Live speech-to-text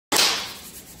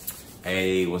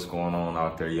Hey, what's going on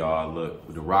out there, y'all?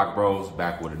 Look, the Rock Bros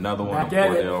back with another one.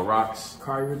 Cordele Rocks.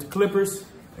 Khari with the Clippers.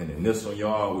 And in this one,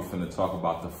 y'all, we finna talk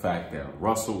about the fact that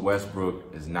Russell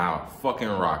Westbrook is now a fucking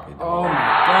Rocket. Oh my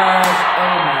gosh!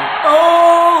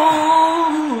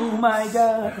 Oh my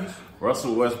gosh!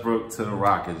 Russell Westbrook to the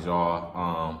Rockets,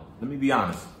 y'all. Let me be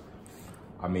honest.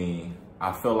 I mean,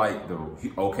 I feel like the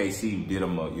OKC did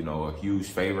him a huge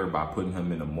favor by putting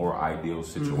him in a more ideal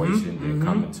situation than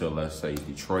coming to, let's say,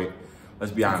 Detroit.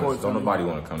 Let's be honest, don't nobody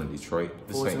want to come to Detroit.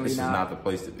 This is not the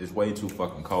place. It's way too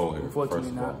fucking cold here, first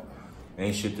of all.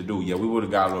 Ain't shit to do. Yeah, we would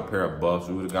have got him a pair of buffs.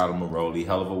 We would have got him a rollie.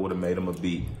 Hell of a would have made him a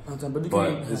beat. But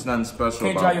it's nothing special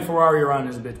can't drive your Ferrari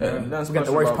around this bitch, man. We got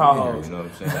the worst potholes. You know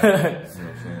what I'm saying? You know what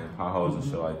I'm saying? Potholes and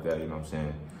shit like that, you know what I'm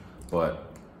saying?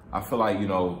 But I feel like,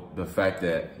 the fact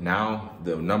that now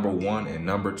the #1 and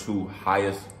 #2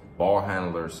 highest ball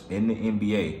handlers in the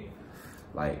NBA,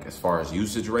 like as far as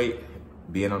usage rate,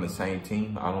 being on the same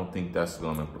team, I don't think that's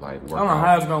gonna work out. I don't know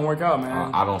how it's gonna work out,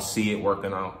 man. I don't see it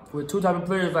working out. With two type of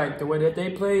players like the way that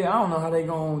they play, I don't know how they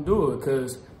gonna do it.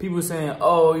 Cause people saying,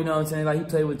 oh, you know what I'm saying, like he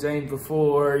played with James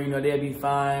before, they'd be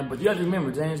fine. But you have to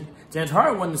remember, James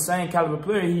Harden wasn't the same caliber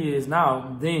player he is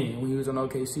now then when he was on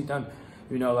OKC Thunder.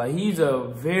 Like he's a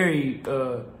very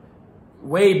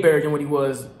way better than what he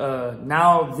was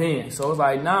now then. So it's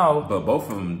like now. But both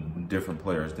of them different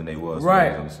players than they was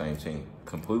right on the same team.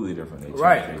 Completely different. They changed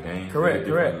their game.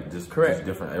 Correct. Just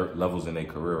different levels in their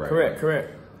career right now.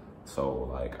 Correct. So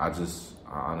like I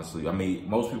honestly, I mean,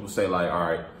 most people say like, all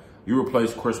right, you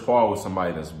replace Chris Paul with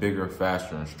somebody that's bigger,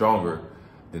 faster, and stronger,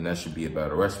 then that should be a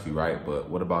better recipe, right? But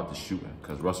what about the shooting?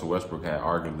 Because Russell Westbrook had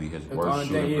arguably his worst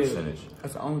shooting percentage.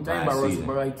 That's the only thing about Russell,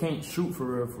 but he can't shoot for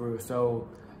real.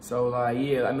 So like,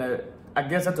 yeah, I mean, I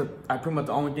guess that's pretty much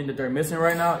the only thing that they're missing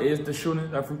right now is the shooting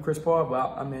from Chris Paul.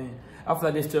 But I mean, I feel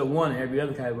like they still won in every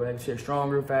other category. Like shit,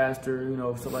 stronger, faster,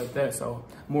 stuff like that. So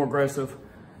more aggressive,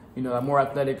 like more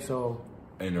athletic. So.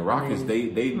 And the Rockets, they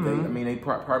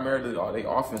primarily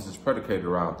their offense is predicated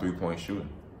around 3-point shooting.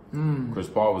 Chris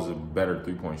Paul was a better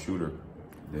 3-point shooter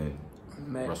than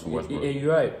Russell Westbrook. Yeah,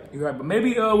 you're right. But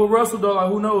maybe with Russell though, like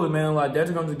who knows, man? Like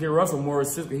that's going to get Russell more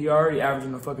assists. He already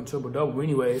averaging a fucking triple-double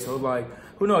anyway. So like,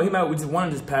 who knows? He might just want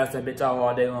to just pass that bitch out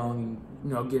all day long,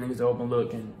 and, get his open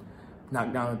look and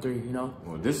knock down a three.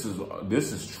 Well, this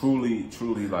is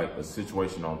truly like a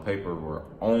situation on paper where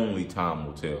only time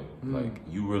will tell. Like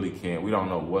you really can't. We don't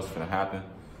know what's going to happen.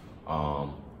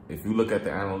 If you look at the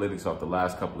analytics of the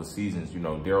last couple of seasons,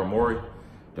 Daryl Morey,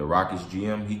 the Rockets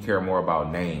GM, he cared more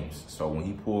about names. So when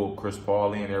he pulled Chris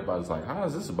Paul in, everybody's like, how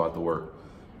is this about to work?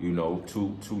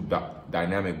 Two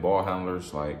dynamic ball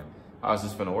handlers, like, how's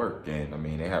this gonna work? And I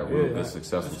mean, they had real good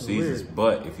successful seasons.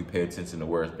 But if you pay attention to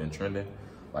where it's been trending,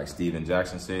 like Steven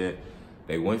Jackson said,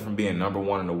 they went from being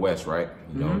 #1 in the West, right?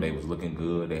 They was looking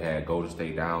good. They had Golden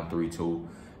State down 3-2.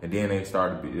 And then they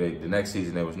started, the next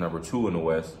season, they was #2 in the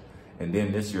West. And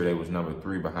then this year they was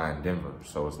 #3 behind Denver.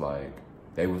 So it's like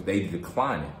they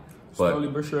declining. But slowly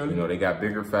but surely. They got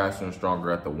bigger, faster, and stronger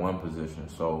at the one position.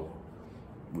 So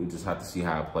we just have to see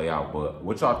how it play out. But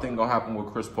what y'all think gonna happen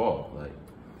with Chris Paul? Like,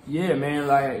 yeah, man.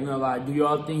 Like, do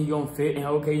y'all think he gonna fit in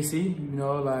OKC?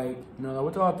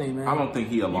 What y'all think, man? I don't think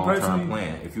he a long-term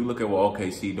plan. If you look at what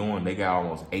OKC doing, they got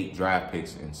almost 8 draft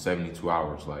picks in 72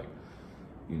 hours. Like.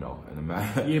 Yeah,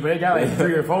 but they got like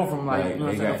 3 or 4 from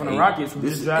from the Rockets from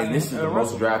this draft. And this is the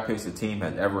most draft picks the team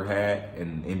has ever had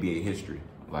in NBA history.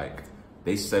 Like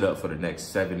they set up for the next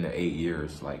 7 to 8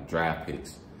 years, like draft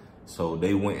picks. So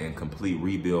they went in complete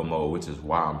rebuild mode, which is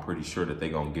why I'm pretty sure that they're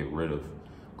gonna get rid of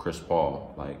Chris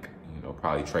Paul. Like,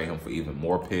 probably trade him for even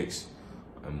more picks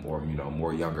and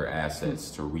more younger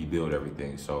assets to rebuild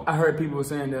everything. So I heard people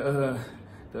saying that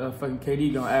the fucking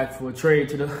KD gonna ask for a trade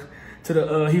to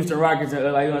the Houston Rockets, so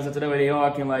that way they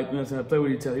all can play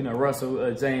with each other.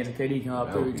 Russell, James, and KD can all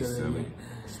play with each other. Silly.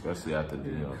 Especially after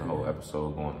the whole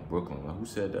episode going to Brooklyn. Like, who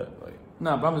said that? Like,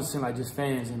 no, but I'm just saying just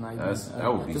fans and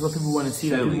that would be just what people want to see.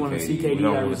 People want to see KD. We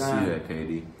don't want to see that,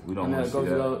 KD. We don't want to see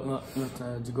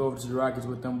that. To go over to the Rockets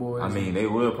with them boys. I mean, they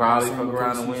will probably fuck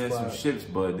around and win some ships,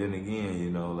 but then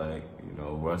again,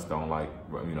 Russ don't like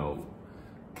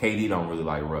KD don't really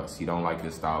like Russ. He don't like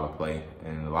his style of play.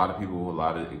 And a lot of people, a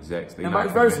lot of execs, they and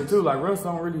vice versa too. Like Russ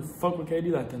don't really fuck with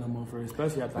KD like that no more,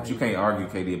 especially after. But you can't argue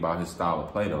KD about his style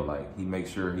of play though. Like he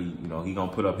makes sure he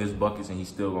gonna put up his buckets and he's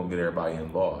still gonna get everybody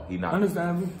involved. He not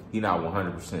understandable. He not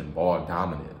 100% ball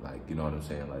dominant. Like what I'm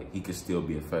saying. Like he could still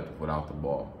be effective without the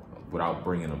ball, without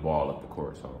bringing the ball up the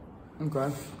court. So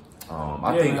okay.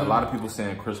 I think a lot of people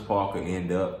saying Chris Paul could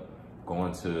end up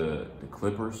going to the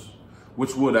Clippers,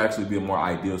 which would actually be a more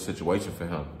ideal situation for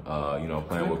him.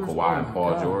 Playing with Kawhi and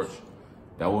Paul George.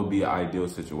 that would be an ideal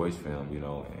situation for him, you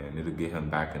know, and it'll get him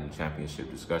back in the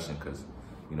championship discussion because,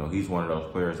 you know, he's one of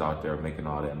those players out there making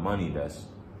all that money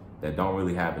that don't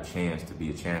really have a chance to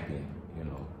be a champion, you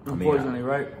know. Unfortunately,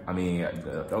 right? I mean,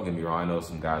 don't get me wrong. I know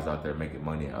some guys out there making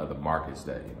money in other markets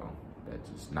that, you know, that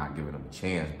just not giving them a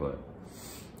chance. But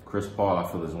Chris Paul, I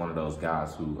feel, is one of those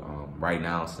guys who, right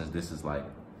now, since this is like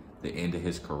the end of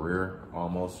his career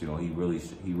almost, you know, he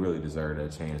really deserved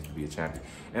that chance to be a champion.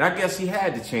 And I guess he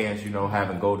had the chance, you know,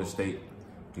 having Golden State,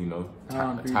 you know,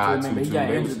 tied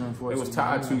 2-2. It was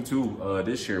tied 2-2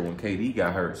 this year when KD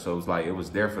got hurt. So it was like it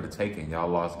was there for the taking. Y'all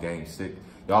lost Game 6.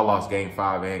 Y'all lost Game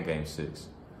 5 and Game 6.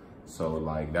 So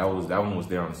like that one was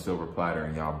there on the silver platter,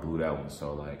 and y'all blew that one.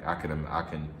 So like I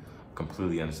can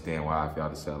completely understand why if y'all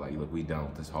decided like, look, we done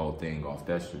with this whole thing off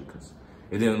that shit because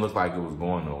it didn't look like it was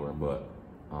going nowhere. But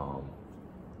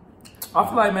I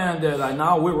feel like, man, that like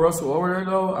now with Russell over there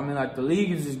though, I mean like the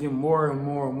league is just getting more and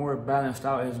more and more balanced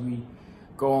out as we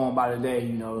go on by the day.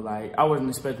 You know, like I wasn't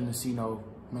expecting to see no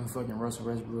motherfucking Russell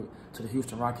Westbrook to the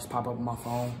Houston Rockets pop up on my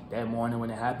phone that morning when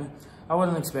it happened. I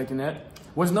wasn't expecting that.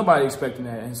 Was nobody expecting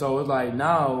that? And so it's like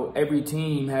now every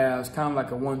team has kind of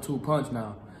like a 1-2 punch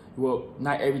now. Well,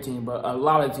 not every team, but a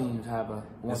lot of teams have a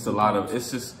 1-2 It's a lot punch. of, it's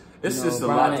just a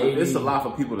lot. It's a lot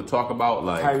for people to talk about.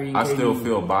 Like Khari, I still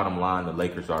feel bottom line, the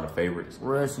Lakers are the favorites.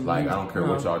 Like I don't care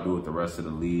what y'all do with the rest of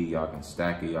the league. Y'all can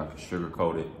stack it. Y'all can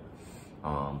sugarcoat it.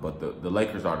 But the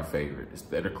Lakers are the favorites.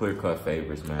 They're the clear-cut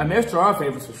favorites, man. I mean, they're strong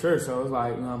favorites for sure. So it's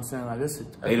like, you know what I'm saying? Like this is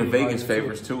they the Vegas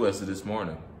favorites too as of this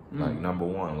morning. Like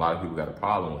 #1. A lot of people got a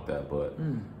problem with that, but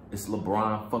it's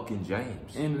LeBron fucking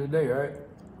James. End of the day, right?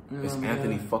 You know it's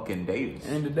Anthony fucking Davis.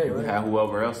 End of the day, right? We have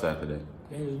whoever else after that.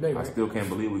 End of the day, right? I still can't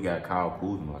believe we got Kyle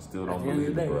Kuzma. I still don't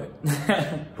believe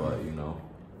it, but you know,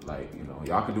 like, you know,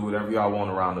 y'all can do whatever y'all want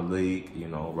around the league. You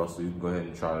know, Russell, you can go ahead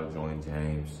and try to join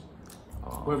James.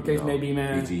 Whatever the case may be,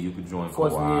 man. BG, you could join Kawhi.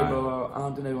 But I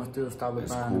don't think they're gonna still stop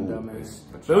LeBron cool. though, man.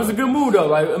 But it was a good move though.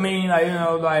 Like I mean,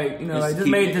 like like just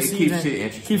made the season. Keep shit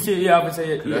interesting. Keep shit. Yeah, I would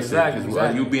say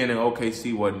exactly. You being in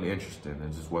OKC wasn't interesting.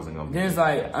 It just wasn't gonna be. Then it's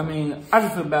like, I mean, I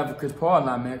just feel bad for Chris Paul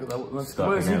now, man, because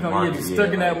stuck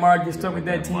in that market, stuck with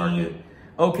that team.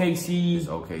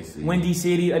 OKC, Windy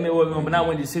City. I mean, well, but not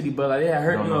Windy City, but like they had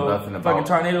hurt, fucking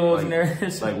tornadoes in there.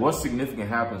 Like, what significant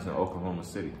happens in Oklahoma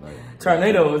City? Like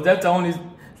tornadoes. That's the only,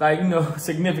 like, you know,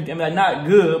 significant. I mean, like, not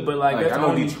good, but like that's I know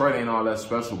only. Detroit ain't all that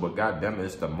special, but goddamn it,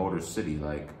 it's the Motor City.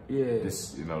 Like,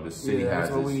 this, you know, this city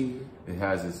has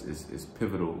its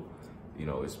pivotal, you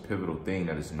know, its pivotal thing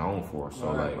that it's known for. So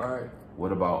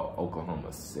what about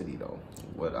Oklahoma City though?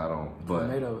 What I don't, but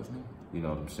tornadoes, man. You know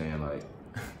what I'm saying? Like,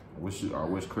 I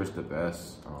wish Chris the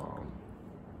best.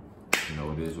 You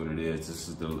know, it is what it is. This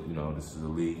is the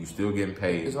league. You still getting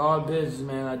paid. It's all business,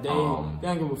 man. Like, they don't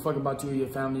give a fuck about you or your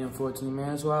family, unfortunately,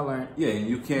 man. That's what I learned. Yeah, and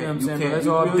you can't, you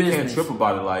really can't trip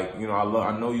about it. Like, you know,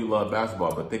 I know you love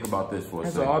basketball, but think about this for a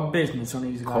second. That's all business on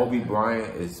these guys. Kobe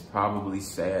Bryant is probably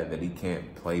sad that he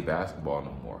can't play basketball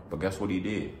no more. But guess what he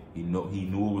did? He knew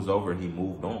it was over and he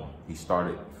moved on. He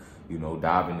started, you know,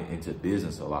 diving into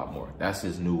business a lot more. That's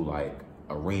his new, like,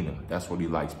 arena. That's what he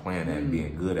likes playing at and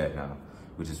being good at now,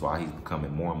 which is why he's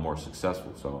becoming more and more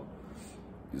successful. So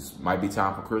this might be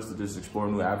time for Chris to just explore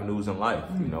new avenues in life.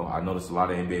 You know, I noticed a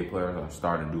lot of NBA players are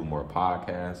starting to do more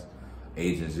podcasts.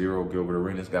 Agent Zero, Gilbert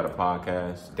Arenas got a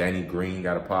podcast. Danny Green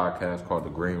got a podcast called The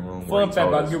Green Room. Fun fact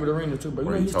about Gilbert Arenas too, but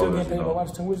you know he's still getting paid by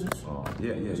Washington Wizards.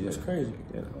 Yeah. It's crazy.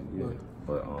 Yeah.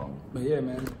 But yeah,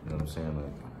 man. You know what I'm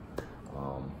saying?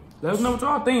 Like, let us know what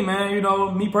y'all think, man. You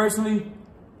know, me personally,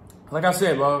 like I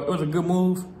said, bro, it was a good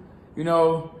move. You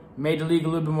know, made the league a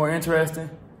little bit more interesting.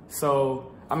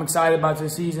 So I'm excited about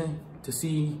this season to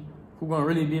see who's gonna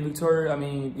really be victorious. I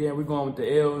mean, yeah, we're going with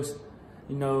the L's.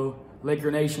 You know,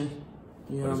 Laker Nation.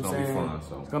 You know what I'm saying? Fun,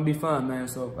 so. It's gonna be fun, man.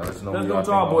 So let us know what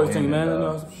y'all boys think, man. Let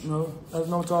us know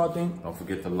what y'all think. Don't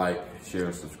forget to like, share,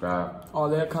 and subscribe. All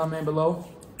that, comment below.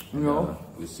 You know.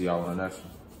 We'll see y'all on the next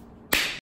one.